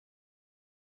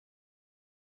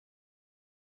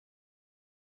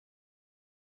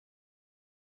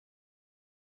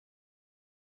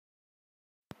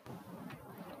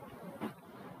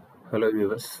Hello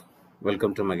viewers,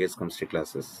 welcome to MAGESH CHEMSTRY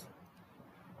classes.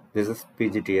 This is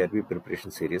PG TRB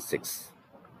Preparation Series 6.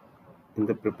 In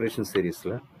the Preparation Series,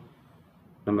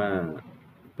 நம்ம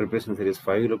Preparation Series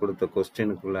 5 கொடுத்த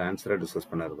கொஸ்டினுக்குள்ள ஆன்சரை discuss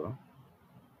பண்ணிருக்கோம்.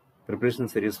 Preparation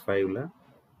Series 5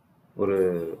 ஒரு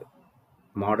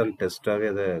model டெஸ்ட்டாகவே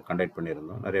அதை conduct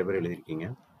பண்ணியிருந்தோம். நிறைய பேர் எழுதியிருக்கீங்க.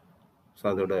 ஸோ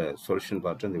அதோட சொல்யூஷன்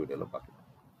பார்த்து இந்த வீடியோவில் பார்க்கலாம்.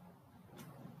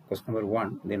 Question number 1.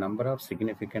 The number of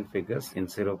significant figures in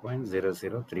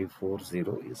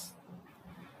 0.00340 is.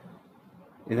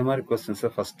 இது மாதிரி கொஸ்டின்ஸை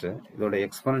ஃபஸ்ட்டு இதோட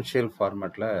எக்ஸ்பொனன்ஷியல்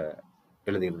ஃபார்மேட்டில்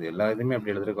எழுதிடுது. எல்லா இதுவுமே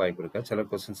அப்படி எழுதுறதுக்கு வாய்ப்பு இருக்கா. சில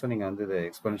கொஸ்டின்ஸை நீங்கள் வந்து இதை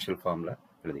எக்ஸ்பொனன்ஷியல் ஃபார்மில்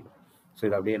எழுதிக்கலாம். ஸோ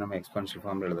இது அப்படியே நம்ம எக்ஸ்பொனன்ஷியல்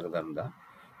ஃபார்மில் எழுதுறதா இருந்தால்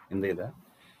இந்த இதை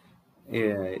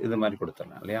இது மாதிரி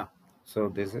கொடுத்துடலாம் இல்லையா. ஸோ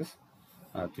திஸ் இஸ்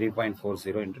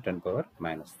 3.40 ×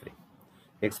 10⁻³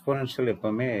 எக்ஸ்பொனன்ஷியல்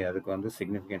எப்போவுமே அதுக்கு வந்து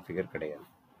சிக்னிஃபிகண்ட் ஃபிகர் கிடையாது.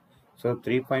 ஸோ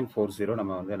 3.40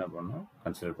 நம்ம வந்து என்ன பண்ணணும்,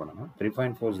 கன்சிடர் பண்ணணும்.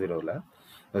 3.40ல்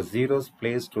zeros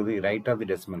place to the right of the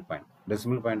decimal point.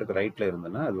 Decimal பாயிண்ட்டுக்கு ரைட்டில்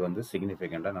இருந்ததுன்னா அது வந்து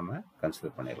சிக்னிஃபிகண்ட்டாக நம்ம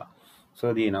கன்சிடர் பண்ணிடலாம். So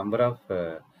the number of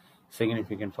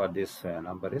significant for this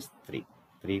number is 3.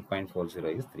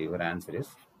 3.40 is 3. Our answer is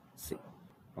C.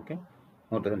 Okay.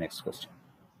 Move to the next question.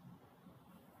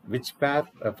 Which pair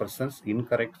represents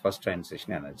incorrect first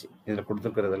ionization energy? இதில்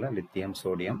கொடுத்துருக்கிறதுல lithium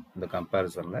sodium இந்த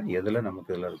கம்பேரிசனில் எதில் நமக்கு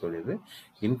இதில் இருக்கிறது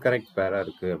இன்கரெக்ட் பேராக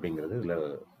இருக்குது அப்படிங்கிறது இதில்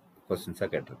கொஸ்டின்ஸாக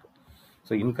கேட்டிருக்கு.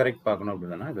 ஸோ இன்கரெக்ட் பார்க்கணும்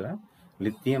அப்படின்னா இதில்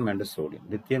lithium and sodium.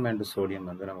 Lithium and sodium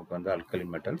வந்து நமக்கு வந்து alkali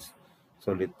metals. So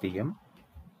lithium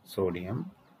sodium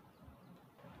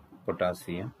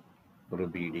potassium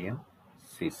rubidium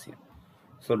caesium.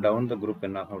 So down the group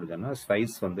என்ன ஆகும் அப்படின்னா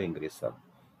சைஸ் வந்து இன்க்ரீஸ் ஆகும்.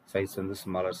 சைஸ் வந்து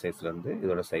ஸ்மாலர் சைஸ்லேருந்து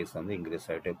இதோட சைஸ் வந்து இன்க்ரீஸ்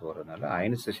ஆகிட்டே போகிறதுனால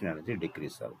அயனைசேஷன் எனர்ஜி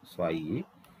டிக்ரீஸ் ஆகும். So IE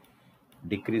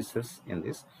decreases in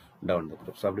this down the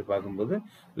group. So அப்படி பார்க்கும்போது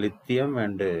லித்தியம்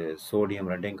அண்டு சோடியம்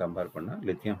ரெண்டையும் கம்பேர் பண்ணால்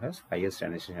lithium has highest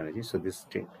ionisation energy. So this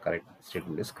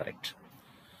statement is correct.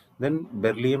 Then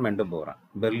beryllium and boron.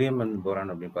 Beryllium and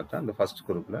boron அப்படின்னு பார்த்தா இந்த first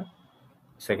குரூப்பில்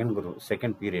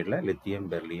second பீரியடில் lithium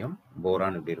beryllium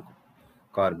boron இப்படி இருக்கும்.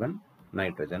 கார்பன்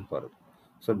நைட்ரஜன் போகிறது.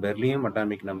 So beryllium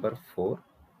atomic number 4,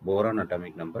 boron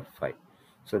atomic number 5.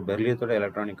 So பெர்லியத்தோட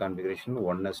electronic configuration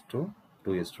 1s2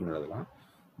 2s2 எழுதலாம்.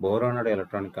 போரானோட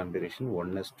electronic configuration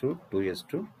 1s2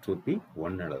 2s2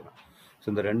 2p1 எழுதலாம். ஸோ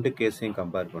இந்த ரெண்டு கேஸையும்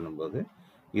கம்பேர் பண்ணும்போது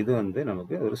இது வந்து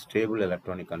நமக்கு ஒரு ஸ்டேபிள்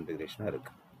எலக்ட்ரானிக் கான்ஃபிகரேஷனாக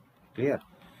இருக்குது. கிளியர்.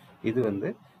 இது வந்து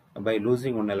by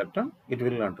losing one electron it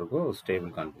will undergo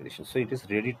stable configuration. So it is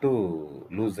ready to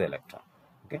lose the electron.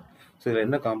 Okay. So இதில்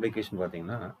என்ன காம்ப்ளிகேஷன்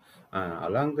பார்த்தீங்கன்னா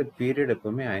அலாங் த பீரியட்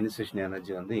எப்பவுமே அயனைசேஷன்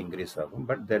எனர்ஜி வந்து இன்க்ரீஸ் ஆகும்.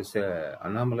 பட் தெர் இஸ்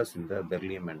அனாமலஸ் இந்த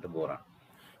beryllium and boron.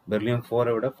 Beryllium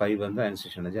 4 விட 5 வந்து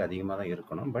ionisation energy அதிகமாக தான்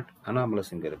இருக்கணும். பட்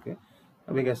அனாமலஸ் இங்கே இருக்குது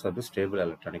because of the stable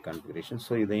electronic configuration.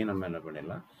 So இதையும் நம்ம என்ன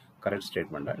பண்ணிடலாம், கரெக்ட்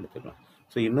ஸ்டேட்மெண்ட்டாக எடுத்துக்கலாம்.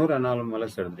 ஸோ இன்னொரு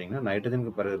அனாமலஸ் எடுத்திங்கன்னா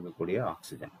நைட்ரஜனுக்கு பிறகு இருக்கக்கூடிய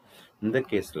ஆக்சிஜன். இந்த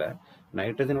கேஸில்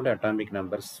நைட்ரஜனோட அட்டாமிக்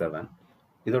நம்பர் 7,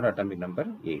 இதோட atomic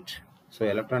number 8. So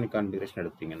electronic configuration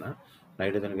எடுத்திங்கன்னா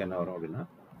நைட்ரஜனுக்கு என்ன வரும் அப்படின்னா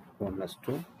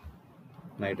 1s2,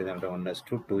 nitrogen 1s2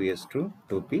 2s2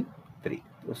 2p3.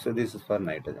 So this is for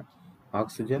nitrogen.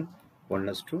 Oxygen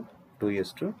 1s2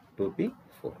 2s2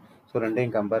 2p4. So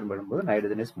ரெண்டையும் கம்பேர் பண்ணும்போது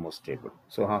nitrogen is most stable.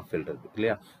 So half field இருக்குது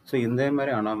இல்லையா. ஸோ இந்த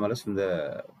மாதிரி அனாமலஸ் இந்த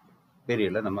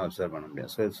பீரியடில் நம்ம அப்சர்வ் பண்ண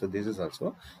முடியாது. So this is also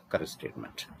correct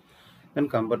statement. Then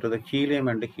compare to the helium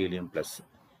and helium plus.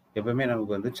 எப்பவுமே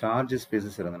நமக்கு வந்து சார்ஜ்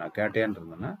ஸ்பீசஸ் இருந்ததுன்னா கேட்டையான்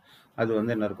இருந்ததுன்னா அது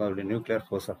வந்து என்ன இருக்கும், அதோடைய நியூக்ளியர்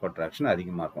ஃபோர்ஸ் ஆஃப் அட்ராக்ஷன்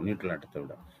அதிகமாக இருக்கும் நியூட்ரல் ஆட்டத்தை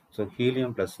விட. ஸோ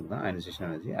ஹீலியம் ப்ளஸ் தான் அயனைசேஷன்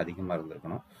எனர்ஜி அதிகமாக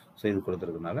இருந்திருக்கணும். ஸோ இது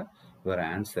கொடுத்துருக்கனால your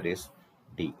answer is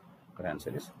D.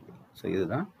 Answer is D. So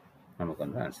இதுதான் நமக்கு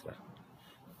வந்து ஆன்சர்.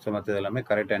 ஸோ மற்றது எல்லாமே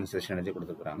கரெக்ட் அயனைசேஷன் எனர்ஜி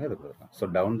கொடுத்துருக்காங்க, இது கொடுத்துருக்காங்க. So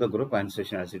down the group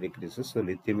ionisation energy decreases. So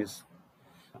lithium is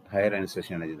higher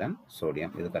ionisation energy தான்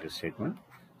சோடியம். இது கரெக்ட் ஸ்டேட்மெண்ட்.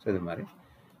 ஸோ இது மாதிரி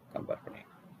கம்பேர் பண்ணி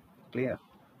clear.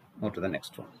 Move to the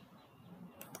next one.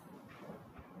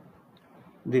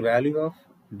 The value of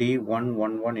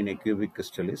D111 in a cubic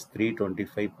crystal is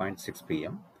 325.6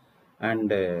 pm and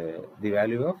the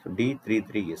value of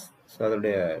D33 is. So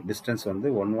அதோடைய distance வந்து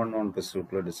 111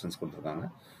 கிறிஸ்டலுக்குள்ள distance கொடுத்துருக்காங்க.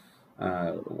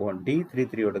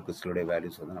 D33 ஓட கிறிஸ்டலுடைய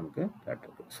values வந்து நமக்கு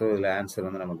கேட்டிருக்கு. ஸோ இதில் ஆன்சர்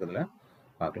வந்து நமக்கு இதில்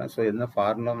பார்க்கலாம். ஸோ என்ன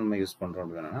ஃபார்முலா நம்ம யூஸ் பண்ணுறோம்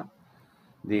அப்படின்னா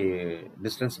தி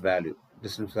டிஸ்டன்ஸ் வேல்யூ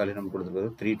நம்ம கொடுத்துருக்கிறது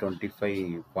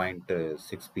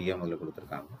 325.6 pm அதில்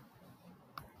கொடுத்துருக்காங்க.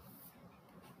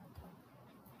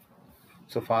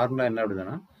 ஸோ ஃபார்முலா என்ன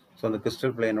அப்படின்னா ஸோ அந்த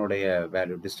crystal பிளேனுடைய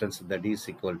value distance that is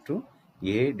equal to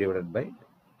A divided by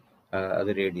அது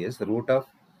ரேடியஸ் ரூட் ஆஃப்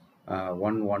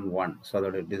 111. ஸோ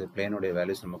அதோட பிளேனுடைய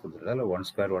வேல்யூஸ் நம்ம கொடுத்துருக்கோம்.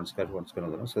 1²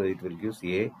 வந்துடும். So it will gives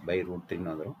A by √3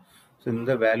 வந்துடும். ஸோ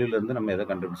இந்த வேல்யூலேருந்து நம்ம எதை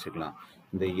கண்டுபிடிச்சிக்கலாம்,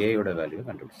 இந்த ஏயோட வேல்யூவை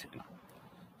கண்டுபிடிச்சிக்கலாம்.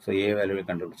 ஸோ A வேல்யூவை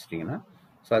கண்டுபிடிச்சிட்டிங்கன்னா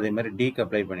ஸோ அதே மாதிரி டிக்கு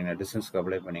அப்ளை பண்ணிங்கன்னா டிஸ்டன்ஸ்க்கு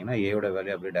அப்ளை பண்ணிங்கன்னா ஏயோட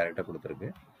வேல்யூ அப்படியே டேரெக்டாக கொடுத்துருக்கு.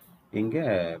 இங்கே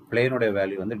பிளேனோட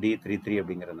வேல்யூ வந்து D33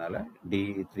 அப்படிங்கிறதுனால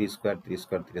D3²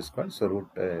 ஸோ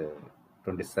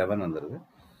 √27 வந்துடுது.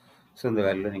 ஸோ இந்த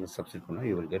வேல்யூவில் நீங்கள் சப்ஸ்டிட் பண்ணால்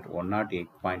யூ வில் கெட்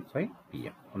 108.5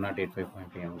 pm. 108.5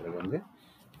 pmங்கிறது வந்து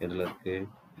எதில் இருக்குது?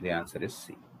 The answer is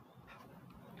C.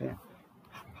 Okay,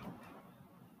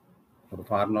 ஒரு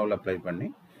ஃபார்முலாவில் அப்ளை பண்ணி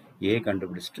ஏ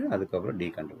கண்டுபிடிச்சிட்டு அதுக்கப்புறம் டி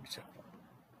கண்டுபிடிச்சிருக்கோம்.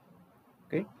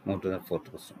 Okay, move to the fourth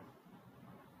question.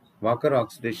 Walker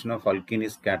oxidation of alkene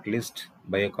is catalyzed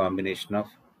by a combination of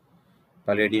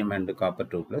palladium and copper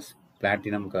 2+,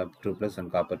 platinum 2+ and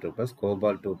copper 2+,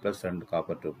 cobalt 2+ and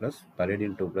copper 2+,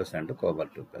 palladium 2+ and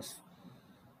cobalt 2+.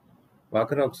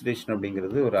 Walker oxidation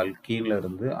அப்படிங்கிறது ஒரு அல்கீனில்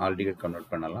இருந்து aldehyde convert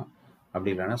பண்ணலாம். அப்படி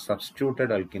இல்லைன்னா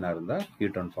substituted அல்கீனாக இருந்தால்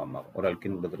ketone form ஆகும். ஒரு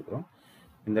alkene கொடுத்துருக்குறோம்.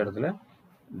 இந்த இடத்துல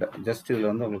ஜஸ்ட் இதில்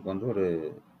வந்து உங்களுக்கு வந்து ஒரு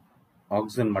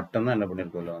ஆக்சிஜன் மட்டும்தான் என்ன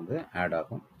பண்ணியிருக்கோம் வந்து ஆட்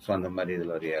ஆகும். ஸோ அந்த மாதிரி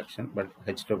இதில் ரியாக்ஷன். பட்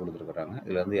H2 கொடுத்துருக்குறாங்க.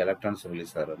 இதில் வந்து எலக்ட்ரான்ஸ்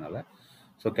ரிலீஸ் ஆகிறதுனால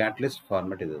ஸோ கேட்டலிஸ்ட்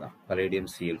ஃபார்மேட் இது தான். Palladium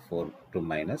Cl4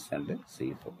 2- and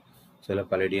C4. So இதில்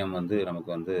பலேடியம் வந்து நமக்கு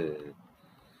வந்து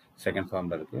செகண்ட்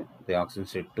ஃபார்மில் இருக்குது. தி ஆக்சிஜன்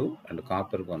ஸ்டேட் 2 அண்ட்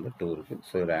காப்பருக்கு வந்து 2 இருக்குது.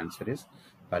 So your answer is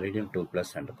palladium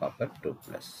 2+ and copper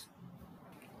 2+.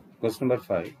 Question number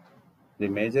 5. The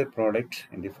major product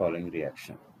in the following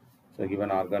reaction. So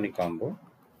given organic combo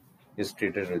is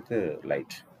treated with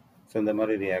light. So இந்த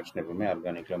மாதிரி ரியாக்ஷன் எப்பவுமே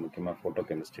ஆர்கானிக்கில் முக்கியமாக ஃபோட்டோ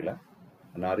கெமிஸ்ட்ரியில்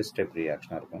நாரிஸ் டைப்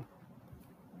ரியாக்ஷனாக இருக்கும்.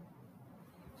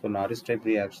 So Naris type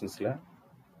ரியாக்ஷன்ஸில்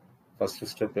first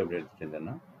step எப்படி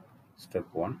எடுத்துகிட்டீங்கன்னா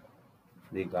step 1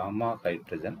 the gamma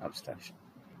hydrogen abstraction.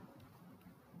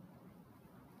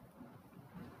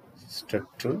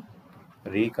 Step 2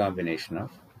 recombination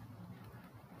of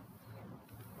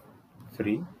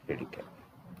free radical.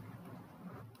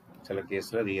 சில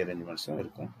கேஸில் ரீஅரேஞ்ச்மெண்ட்ஸும்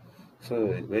இருக்கும். So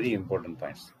very important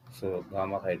points. So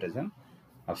gamma hydrogen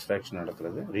abstraction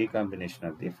நடக்கிறது, recombination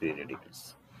of the free radicals.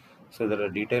 So இதோட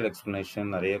detail explanation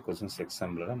நிறைய questions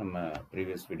example நம்ம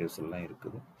previous வீடியோஸ்லாம்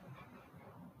இருக்குது.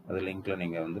 அது லிங்க்கில்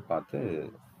நீங்கள் வந்து பார்த்து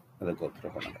அதை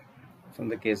கோத்ரூ பண்ணலாம். ஸோ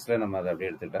இந்த கேஸில் நம்ம அதை அப்படியே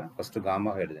எடுத்துக்கிட்டால் ஃபஸ்ட்டு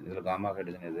காமா ஹைட்ரஜன். இதில் காமா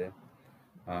ஹைட்ரஜன் எது?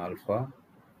 Alpha,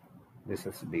 this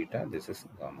is beta, this is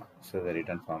gamma. So இதை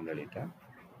ரிட்டர்ன் ஃபார்மில் எழுதிட்டா.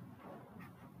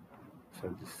 So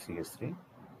this CH3.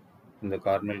 இந்த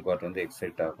கார்பனைல் குவார்ட் வந்து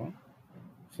எக்ஸைட் ஆகும்.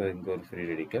 ஸோ இங்கே ஒரு ஃப்ரீ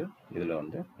ரெடிக்கல், இதில்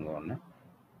வந்து இங்கே ஒன்று,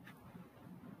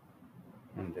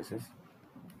 and this is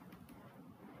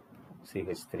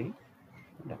CH3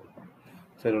 double bond.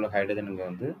 So இதில் ஹைட்ரஜன் இங்கே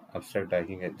வந்து அப்ஸ்ட்ராக்ட்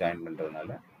ஆகி இங்கே ஜாயின்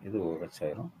பண்ணுறதுனால இது OH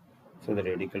ஆயிரும். ஸோ இந்த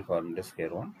radical formula is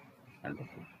here 1 and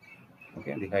 2.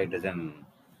 Okay, the hydrogen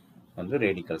வந்து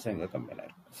ரேடிக்கல்ஸும் இங்கே கம்பைன்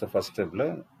ஆகிருக்கு. ஸோ ஃபஸ்ட் ஸ்டெப்பில்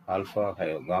ஆல்ஃபா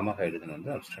காமா ஹைட்ரஜன்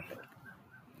வந்து அப்ஸ்ட்ராக்ட் ஆகிருக்கு.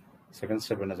 செகண்ட்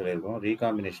ஸ்டெப் என்ன சொல்லியிருக்கோம்?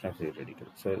 Recombination of free radical.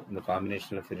 So இந்த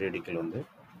காம்பினேஷனில் ஃப்ரீ ரெடிக்கல் வந்து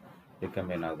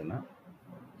ரீகம்பைன் ஆகுதுன்னா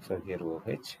ஸோ ஹியர்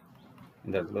OH,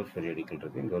 இந்த இடத்துல ஒரு ஃப்ரீ ரெடிக்கல்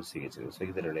இருக்குது, இங்கே ஒரு CH இருக்குது. ஸோ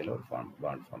இது இடையில ஒரு பாண்ட்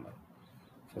ஃபார்ம் ஆகும்.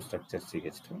 ஸோ ஸ்ட்ரக்சர்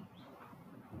CH2,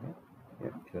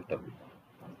 இது டபுள்.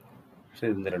 ஸோ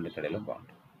இந்த ரெண்டு கடையில்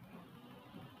bond.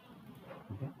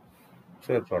 Okay,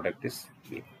 so product is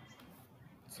A.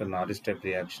 So Naris type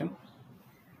reaction,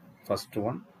 first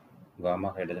one gamma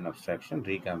hydrogen abstraction,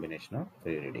 recombination of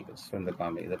free radicals. So இந்த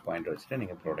இதை பாயிண்ட் வச்சுட்டு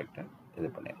நீங்கள் ப்ராடக்டை இது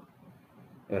பண்ணிடலாம்.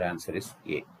 Your answer is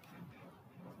A.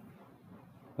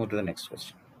 Move to the next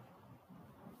question.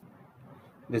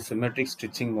 The symmetric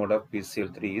stitching mode of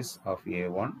PCl3 is of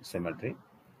A1 symmetry.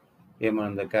 A1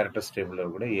 இந்த characters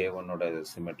டேபிளில் கூட A1 ஓட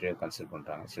சிமெட்ரியை கன்சிடர்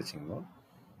பண்ணுறாங்க stitching mode.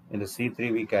 In the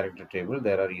C3V character table,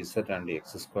 there are Z and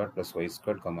X² plus Y²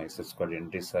 Z²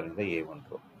 entries are in the A1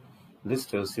 row. This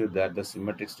tells you that the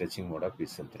symmetric stretching mode of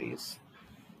PCl3 is.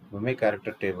 இப்போமே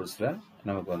character டேபிள்ஸில்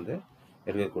நமக்கு வந்து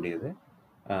இருக்கக்கூடியது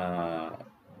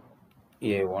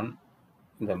A1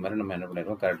 இந்த மாதிரி நம்ம என்ன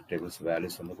பண்ணியிருக்கோம், character tables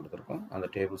values வந்து கொடுத்துருக்கோம். அந்த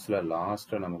டேபிள்ஸில்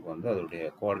லாஸ்ட்டில் நமக்கு வந்து அதோடைய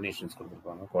கோஆர்டினேஷன்ஸ்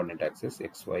கொடுத்துருப்பாங்க. Coordinate axis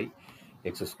XY,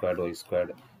 X² Y²,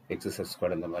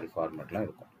 XZ² இந்த மாதிரி ஃபார்மேட்லாம்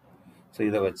இருக்கும். ஸோ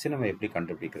இதை வச்சு நம்ம எப்படி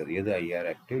கண்டுபிடிக்கிறது, எது IR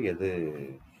ஆக்டிவ், எது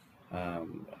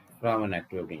ராமன்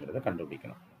ஆக்டிவ் அப்படிங்கிறத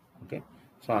கண்டுபிடிக்கணும். ஓகே,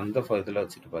 ஸோ அந்த இதில்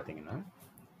வச்சுட்டு பார்த்தீங்கன்னா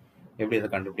எப்படி அதை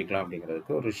கண்டுபிடிக்கலாம்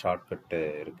அப்படிங்கிறதுக்கு ஒரு ஷார்ட்கட்டு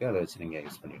இருக்குது, அதை வச்சு நீங்கள்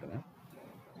யூஸ் பண்ணிவிடுங்க.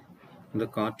 இந்த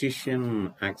கார்ட்டீசியன்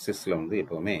ஆக்சிஸில் வந்து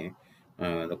எப்போவுமே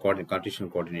இந்த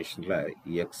கார்ட்டீசியன் கோஆர்டினேஷனில்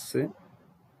எக்ஸு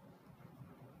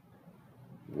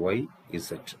ஒய்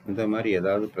இசட் இந்த மாதிரி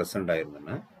ஏதாவது ப்ரெசண்ட்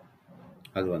ஆயிருந்ததுன்னா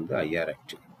அது வந்து ஐஆர்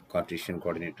ஆக்டிவ். கார்ட்டீசியன்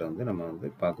கோஆர்டினேட்டில் வந்து நம்ம வந்து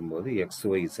பார்க்கும்போது எக்ஸ்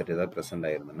ஒய் இசட் ஏதாவது ப்ரெசண்ட்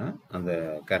ஆயிருந்ததுன்னா அந்த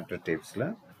கேரக்டர் டைப்ஸில்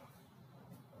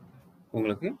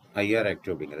உங்களுக்கு ஐஆர்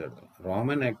ஆக்டிவ் அப்படிங்கிறது எடுத்துக்கலாம்.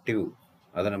 ராமன் ஆக்டிவ்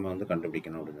அதை நம்ம வந்து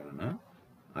கண்டுபிடிக்கணும் அப்படின்னு சொன்னோம்னா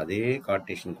அதே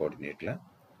கார்ட்டீசியன் கோஆர்டினேட்டில்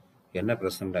என்ன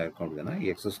ப்ரெசென்ட் ஆயிருக்கும் அப்படின்னா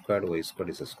X squared Y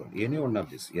squared is squared any one of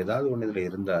this ஏதாவது ஒன்று இதில்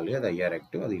இருந்தாலே அது ஐஆர்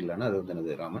ஆக்டிவ், அது இல்லைன்னா அது வந்து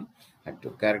என்னது ராமன்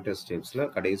ஆக்டிவ். கேரக்டரிஸ்டிக்ஸில்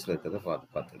கடைசியில் இருக்கிறத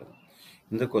பார்த்துடுங்க.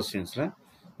 இந்த கொஸ்டின்ஸில்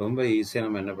ரொம்ப ஈஸியாக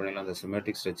நம்ம என்ன பண்ணிடலாம், அந்த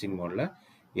சிமெட்ரிக் ஸ்ட்ரெச்சிங் மோடில்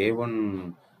A1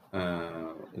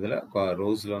 இதில்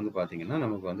ரோஸில் வந்து பார்த்தீங்கன்னா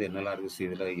நமக்கு வந்து என்னெல்லாம் இருக்குது,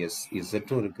 இதில்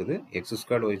இசட்டும் இருக்குது, X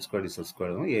squared Y squared is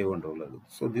ஸ்கொயர்டும் A1 ரோவில் இருக்குது.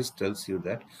 So this tells you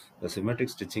that the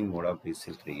symmetric stretching mode of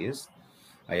PC3 is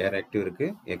IR active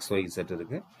இருக்குது, XY Z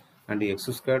இருக்குது, and X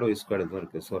squared Y squared இதுவும்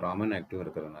இருக்குது. ஸோ ராமன் ஆக்டிவ்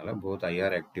இருக்கிறதுனால both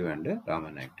IR active and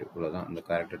Raman active. இவ்வளோதான் அந்த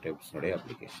character டேபிள்ஸுடைய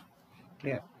application.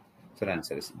 Clear? So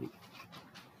answer is B.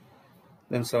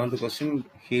 Then 7th question,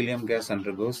 helium gas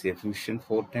undergoes effusion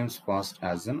 4 times fast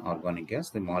as an organic gas.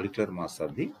 The molecular mass of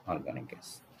the organic gas.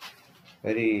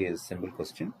 Very simple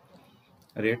question.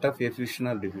 Rate of effusion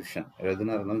or diffusion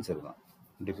எதுனா இருந்தாலும் சரிதான்,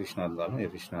 டிஃப்யூஷனாக இருந்தாலும்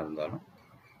எஃபியூஷனாக இருந்தாலும்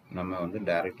நம்ம வந்து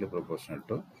directly proportional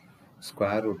to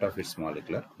square root of its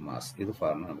molecular mass. இது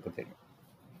formula நமக்கு தெரியும்.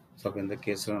 ஸோ அப்போ இந்த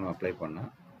கேஸில் நம்ம அப்ளை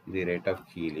பண்ணால் the rate of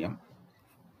helium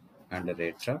and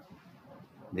rate of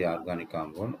the organic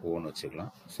compound ஓன்னு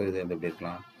வச்சுக்கலாம். ஸோ இது எப்படி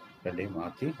இருக்கலாம், ரெண்டையும்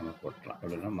மாற்றி நம்ம போட்டுக்கலாம்.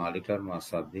 எப்படின்னா molecular mass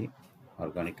of the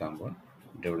organic compound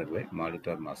divided by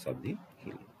molecular mass of the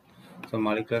helium. So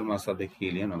molecular mass of the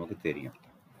helium நமக்கு தெரியும்.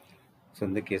 ஸோ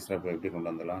இந்த கேஸில் இப்போ எப்படி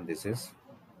கொண்டு வந்துடலாம், this is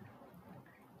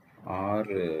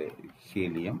R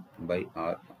helium by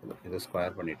R, இதை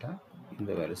ஸ்கொயர் பண்ணிட்டா இந்த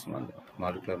வேல்யூஸ் வந்துடும்.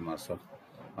 Molecular mass of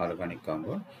organic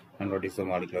compound and what is the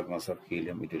molecular mass of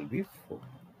helium, it will be 4.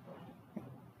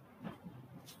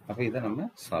 அப்போ இதை நம்ம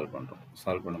சால்வ் பண்ணுறோம்.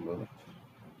 சால்வ் பண்ணும்போது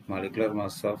molecular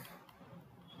mass of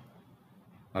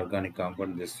organic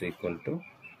compound this equal to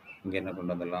இங்கே என்ன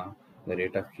கொண்டு வந்துடலாம், the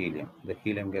rate of helium. The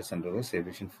helium gas undergoes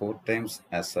effusion 4 times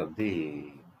as of the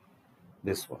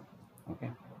this one.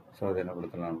 Okay. So அது என்ன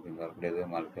கொடுத்துடலாம் அப்படிங்கிற அப்படியே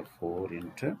molecular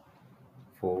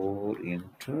 4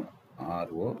 into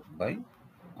RO by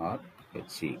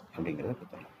RHE அப்படிங்கிறத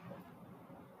கொடுத்துடலாம்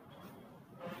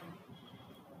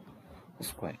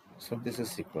square. So this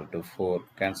is equal to 4.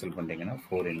 Cancel பண்ணிங்கன்னா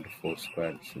 4 into 4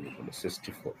 squared is equal to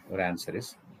 64. Our answer is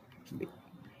B.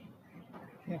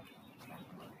 Yeah.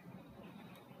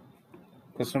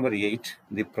 Question number 8.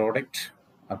 The product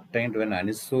obtained when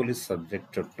anisole is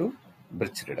subjected to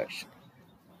bridge reduction.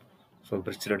 So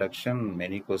bridge reduction,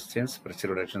 many questions. Bridge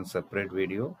reduction separate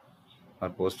video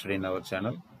are posted in our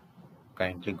channel.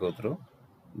 Kindly go through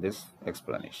this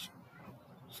explanation.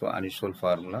 So anisole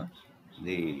formula,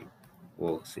 the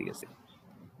OCSA.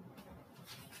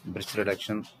 Bridge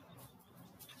reduction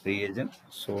reagent,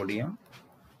 sodium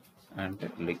and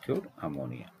liquid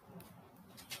ammonia.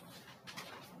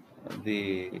 The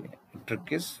trick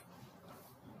is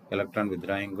electron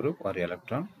withdrawing group or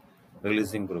electron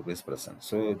releasing group is present.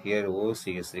 So here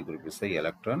OCSA group is the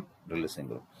electron releasing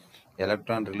group.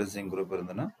 Electron releasing group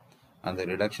இருந்தனா அந்த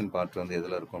reduction part வந்து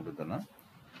எதில் இருக்கும் அப்படின்னா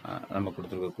நம்ம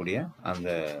கொடுத்துருக்கக்கூடிய அந்த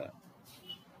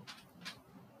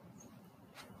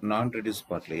நான் ரெடியூஸ்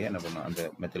பார்ட்லேயே என்ன பண்ணோம், அந்த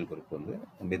மெத்தில் குரூப் வந்து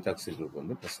மெத்தாக்சில் குரூப்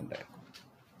வந்து ப்ரெசென்ட் ஆகிருக்கும்.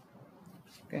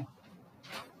 Okay.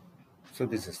 So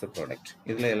this is the product.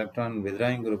 இதில் எலக்ட்ரான்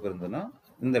வித்ராயிங் குரூப் இருந்ததுன்னா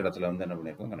இந்த இடத்துல வந்து என்ன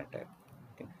பண்ணியிருக்கோம், கனெக்ட் ஆகிருக்கும்.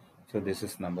 Okay. So this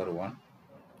is number 1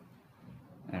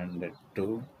 and 2,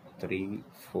 3,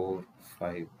 4,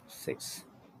 5, 6.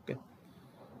 Okay.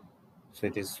 So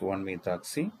it is 1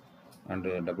 methoxy and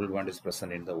double bond is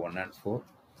present in the 1 and 4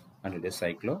 and it is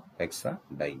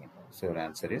cyclohexadiene. So your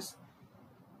answer is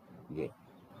A.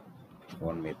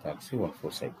 1 methoxy, 1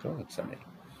 4-cyclohexadiene.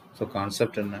 So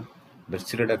concept என்ன,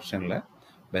 bridge reductionல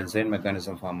benzene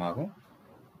mechanism form ஆகும்,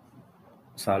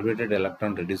 சால்வேட்டட்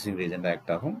electron reducing Regent act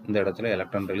ஆகும். இந்த இடத்துல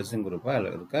electron releasing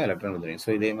குரூப்பாக இருக்கா electron withdrawing.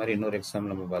 So இதே மாதிரி இன்னொரு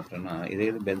எக்ஸாம்பிள் நம்ம பார்த்தோம்னா இதே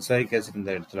இது பென்சாயிக் ஆசிட்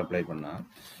இந்த இடத்துல அப்ளை பண்ணால்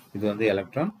இது வந்து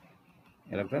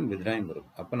எலக்ட்ரான் வித்ராயிங் குரூப்.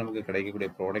 அப்போ நமக்கு கிடைக்கக்கூடிய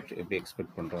ப்ராடக்ட் எப்படி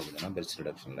எக்ஸ்பெக்ட் பண்ணுறோம் அப்படின்னா பென்ஸ்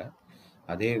ரிடக்ஷனில்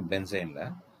அதே பென்சைனில்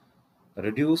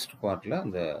ரெடியூஸ்ட் பார்ட்டில்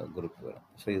அந்த குரூப் வரும்.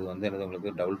 ஸோ இது வந்து எனக்கு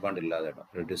உங்களுக்கு டபுள் பாண்ட் இல்லாத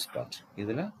இடம் ரெடியூஸ்ட் பார்ட்,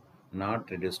 இதில் நாட்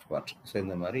ரெடியூஸ்ட் பார்ட். ஸோ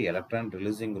இந்த மாதிரி எலக்ட்ரான்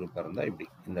ரிலீசிங் குரூப்பாக இருந்தால் இப்படி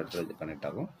இந்த இடத்துல கனெக்ட்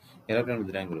ஆகும், எலக்ட்ரான்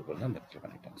வித்ராயிங் குரூப் இருந்தால் இந்த இடத்துல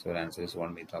கனெக்ட் ஆகும். So answer is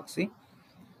 1 methoxy,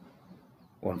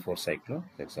 1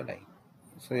 4-cyclohexadiene.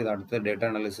 So இது அடுத்த டேட்டா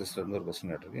அனாலிசிஸ்லேருந்து ஒரு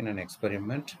கொஸ்டின் கேட்டிருக்கு. இன்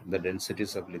experiment the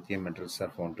densities of lithium metals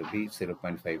are found to be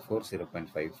 0.54,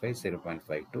 0.55,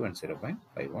 0.52 and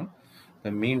 0.51.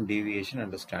 The mean deviation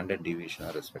and the standard deviation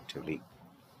are respectively.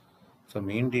 So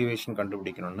mean deviation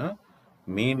கண்டுபிடிக்கணும்னா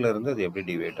மீனில் இருந்து அது எப்படி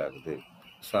divide ஆகுது,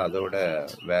 ஸோ அதோட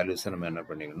வேல்யூஸை நம்ம என்ன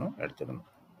பண்ணிக்கணும், எடுத்துக்கணும்.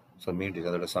 ஸோ மீன்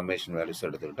அதோட சம்மேஷன் வேல்யூஸ்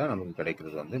எடுத்துக்கிட்டால் நமக்கு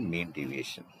கிடைக்கிறது வந்து மீன்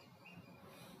டிவியேஷன்.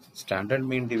 ஸ்டாண்டர்ட்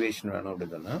மீன் டிவியேஷன் வேணும்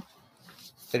அப்படின்னா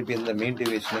திருப்பி இந்த மீன்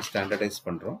டிவியேஷனை ஸ்டாண்டர்டைஸ்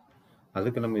பண்ணுறோம்.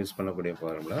 அதுக்கு நம்ம யூஸ் பண்ணக்கூடிய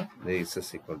formula this is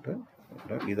equal to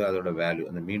இது அதோட வேல்யூ,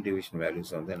 அந்த மீன் டிவிஷன்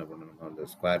வேல்யூஸை வந்து என்ன பண்ணணும், வந்து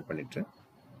ஸ்கொயர் பண்ணிவிட்டு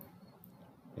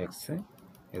எக்ஸு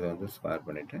இதை வந்து ஸ்கொயர்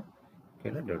பண்ணிவிட்டு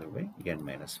கீழே divide by n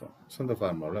minus 1. So இந்த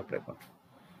ஃபார்முலாவில் அப்ளை பண்ணுறோம்.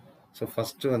 ஸோ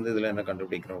ஃபஸ்ட்டு வந்து இதில் என்ன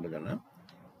கண்டுபிடிக்கிறோம் அப்படின்னா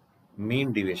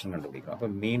மீன் டிவியேஷன் கண்டுபிடிக்கிறோம். அப்போ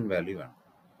மீன் வேல்யூ வேணும்.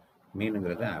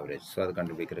 மீனுங்கிறது ஆவரேஜ். ஸோ அது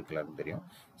கண்டுபிடிக்கிறதுக்கு எல்லாருக்கும் தெரியும்.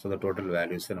 ஸோ இந்த டோட்டல்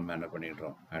வேல்யூஸை நம்ம என்ன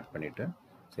பண்ணிடுறோம், ஆட் பண்ணிவிட்டு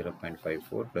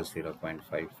 0.54 +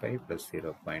 0.55 +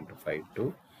 0.52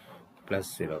 +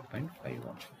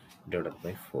 0.51 டிவைடட்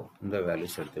பை 4. இந்த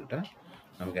வேல்யூஸ் எடுத்துக்கிட்டால்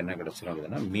நமக்கு என்ன கிடச்சிடும்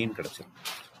அப்படின்னா மீன் கிடச்சிடும்.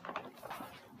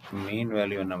 மீன்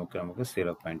வேல்யூ நமக்கு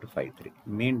 0.53.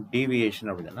 மீன் டீவியேஷன்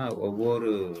அப்படின்னா ஒவ்வொரு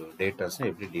டேட்டாஸும்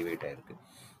எப்படி டிவைட் ஆகிருக்கு.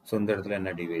 ஸோ இந்த இடத்துல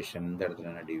என்ன டிவியேஷன், இந்த இடத்துல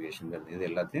என்ன டிவியேஷன், இது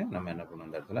எல்லாத்தையும் நம்ம என்ன பண்ணணும்,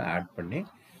 இந்த இடத்துல ஆட் பண்ணி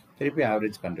திருப்பி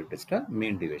ஆவரேஜ் கண்டுபிடிச்சிட்டா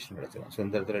மீன் டிவியேஷன் கிடச்சிடும். ஸோ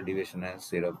இந்த இடத்துல டிவியேஷன்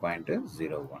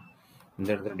 0.01, இந்த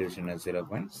இடத்துல டிவிஷன்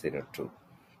 0.02,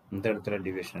 இந்த இடத்துல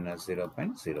டிவிஷன்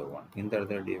 0.01, இந்த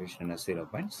இடத்துல டிவிஷன்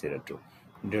 0.02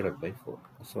 டிவைடட் பை 4.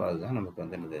 ஸோ அதுதான் நமக்கு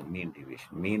வந்து இந்த மீன்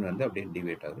டிவியேஷன். மீன் வந்து அப்படியே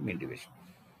டிவைட் ஆகுது, மீன் டிவியேஷன்.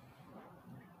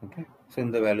 ஓகே, ஸோ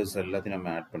இந்த வேல்யூஸ் எல்லாத்தையும் நம்ம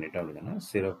ஆட் பண்ணிட்டோம் அப்படின்னா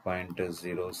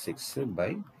 0.06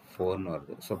 பை 4ன்னு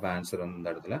வருது. ஸோ இப்போ ஆன்சர் வந்து இந்த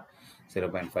இடத்துல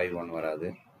 0.51 வராது.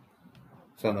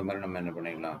 ஸோ அந்த மாதிரி நம்ம என்ன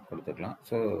பண்ணிக்கலாம், கொடுத்துக்கலாம்.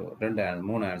 ஸோ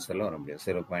 3 ஆன்சர்லாம் வர முடியாது.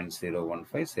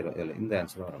 0.015 இல்லை, இந்த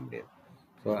ஆன்சரும் வர முடியாது.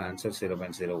 ஸோ ஆன்சர்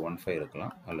 0.015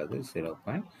 இருக்கலாம் அல்லது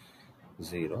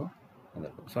 0.0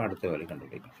 இருக்கும். ஸோ அடுத்த வேல்யூ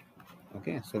கண்டுபிடிக்கலாம்.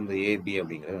 ஓகே, ஸோ இந்த ஏபி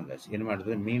அப்படிங்கிறது வந்தாச்சு. இனிமேல்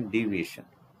அடுத்தது மீன் டீவியேஷன்.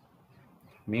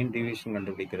 மீன் டிவிஷன்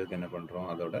கண்டுபிடிக்கிறதுக்கு என்ன பண்ணுறோம்,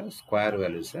 அதோட ஸ்கொயர்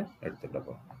வேல்யூஸை எடுத்துக்கிட்ட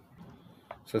போகிறோம்.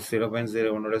 ஸோ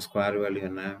 0.01ஓட ஸ்கொயர் வேல்யூ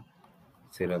என்ன,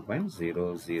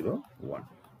 0.001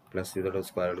 ப்ளஸ் இதோட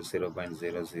ஸ்கொயர் வேல்யூ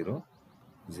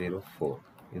 0.0004,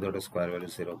 இதோட ஸ்கொயர் வேல்யூ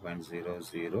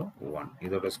 0.001,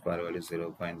 இதோட square value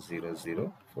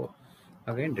 0.004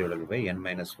 again divided by n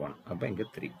minus 1. அப்போ இங்கே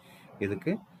 3.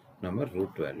 இதுக்கு நம்ம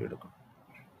ரூட் வேல்யூ எடுக்கணும்.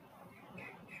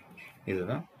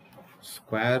 இதுதான்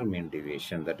square mean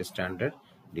deviation, that is standard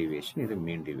deviation. இது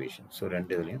மீன் டிவியேஷன். ஸோ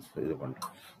ரெண்டு இதுலையும் இது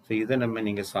பண்ணுறோம். ஸோ இதை நம்ம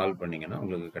நீங்கள் சால்வ் பண்ணிங்கன்னா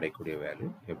உங்களுக்கு கிடைக்கக்கூடிய வேல்யூ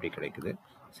எப்படி கிடைக்குது,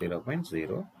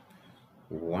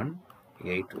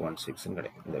 0.01816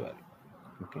 கிடைக்கும் இந்த வேல்யூ.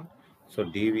 ஓகே, ஸோ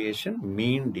டிவியேஷன்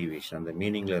மீன் டிவியேஷன், அந்த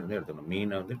மீனிங்கில் இருந்து எடுத்துக்கணும்.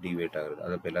 மீனை வந்து டிவைட் ஆகுது,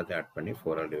 அதை இப்போ எல்லாத்தையும் ஆட் பண்ணி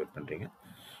 4ஆல் டிவைட் பண்ணுறீங்க.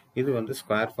 இது வந்து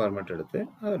ஸ்கொயர் ஃபார்மேட் எடுத்து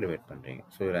அதை டிவைட் பண்ணுறீங்க.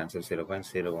 ஸோ இது ஆன்சர்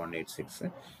 0.0186.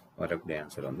 வரக்கூடிய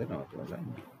ஆன்சர் வந்து நமக்கு வந்து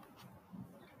B.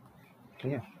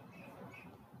 Clear?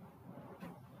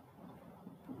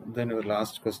 Then our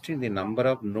last question, the number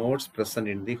of nodes present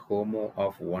in the HOMO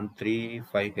of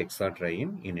 135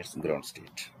 hexatriene in its ground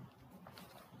state.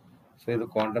 So இது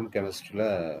quantum chemistryல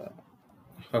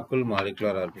Huckel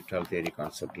molecular orbital theory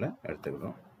conceptல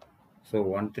எடுத்துக்கிறோம். So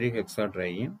 13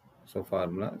 hexatriene, so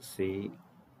formula C,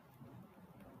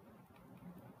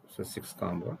 so 6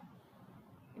 compound.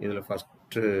 இதில் first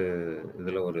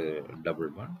இதில் ஒரு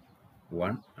double bond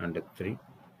 1 and 3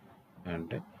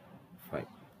 and 5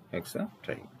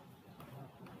 hexatriene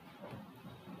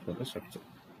for the structure.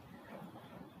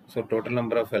 So total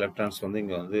number of electrons வந்து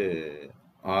இங்கே வந்து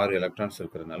 6 electrons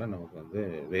இருக்கிறதுனால நமக்கு வந்து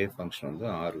wave function வந்து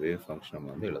 6 wave function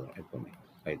நம்ம வந்து எழுதுறோம் எப்பவுமே.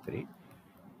 5 3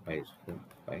 5 4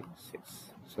 5 6.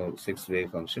 So 6 wave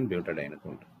function butadiene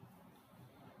உண்டு.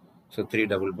 So 3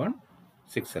 double bond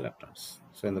 6 electrons.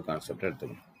 So இந்த கான்செப்ட்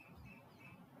எடுத்துக்கணும்.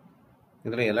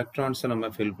 இதில் எலக்ட்ரான்ஸை நம்ம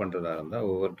ஃபில் பண்ணுறதா இருந்தால்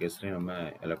ஒவ்வொரு கேஸ்லையும் நம்ம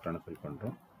எலக்ட்ரானை ஃபில்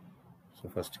பண்ணுறோம். ஸோ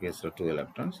ஃபஸ்ட் கேஸில் 2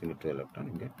 electrons, இங்கே 2 electron,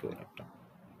 இங்கே 2 electron.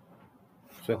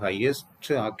 So highest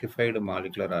ஆக்கிஃபைடு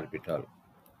molecular orbital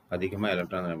அதிகமாக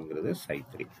எலக்ட்ரான் நமங்கிறது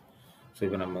Psi3. ஸோ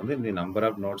இப்போ நம்ம வந்து இந்த number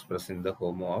of notes present in the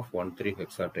homo of 13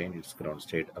 hexatriene it's ground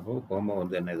state. அப்போ ஹோமோ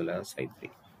வந்து என்ன இதில்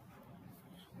Psi3,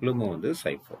 லுமோ வந்து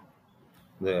Psi4.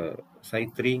 இந்த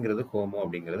Psi3ங்கிறது ஹோமோ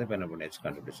அப்படிங்கிறது இப்போ என்ன பண்ணியாச்சு,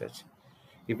 கண்டுபிடிச்சாச்சு.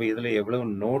 இப்போ இதில் எவ்வளவு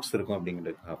நோட்ஸ் இருக்கும்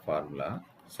அப்படிங்கிற formula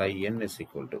Psi n is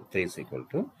equal to 3 is equal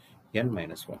to n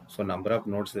minus 1. So number of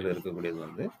notes இதில் இருக்கக்கூடியது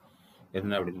வந்து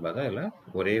என்ன அப்படின்னு பார்த்தா இதில்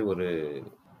ஒரே ஒரு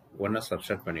 1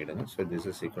 சப்ஸ்டிட்யூட் பண்ணிவிடுங்க. So this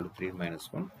is equal to 3 minus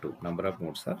 1 2. Number of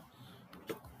notes R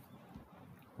 2.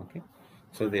 Okay,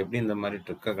 so இது எப்படி இந்த மாதிரி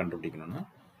ட்ரிக்காக கண்டுபிடிக்கணும்னா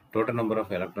டோட்டல் நம்பர்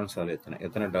ஆஃப் எலக்ட்ரான்ஸ் அதில்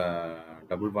எத்தனை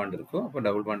டபுள் பாண்ட் இருக்கோ அப்போ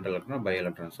double bond electron by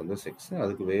electrons வந்து 6.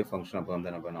 அதுக்கு வேவ் ஃபங்க்ஷன் அப்போ வந்து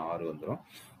என்ன பண்ண 6 வந்துடும்.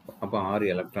 அப்போ 6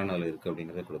 எலக்ட்ரான் அதில் இருக்குது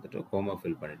அப்படிங்கிறத கொடுத்துட்டு ஹோமோ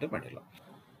ஃபில் பண்ணிவிட்டு பண்ணிடலாம்.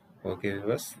 Okay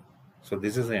viewers, so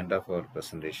this is the end of our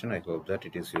presentation. I hope that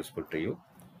it is useful to you.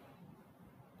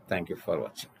 Thank you for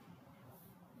watching.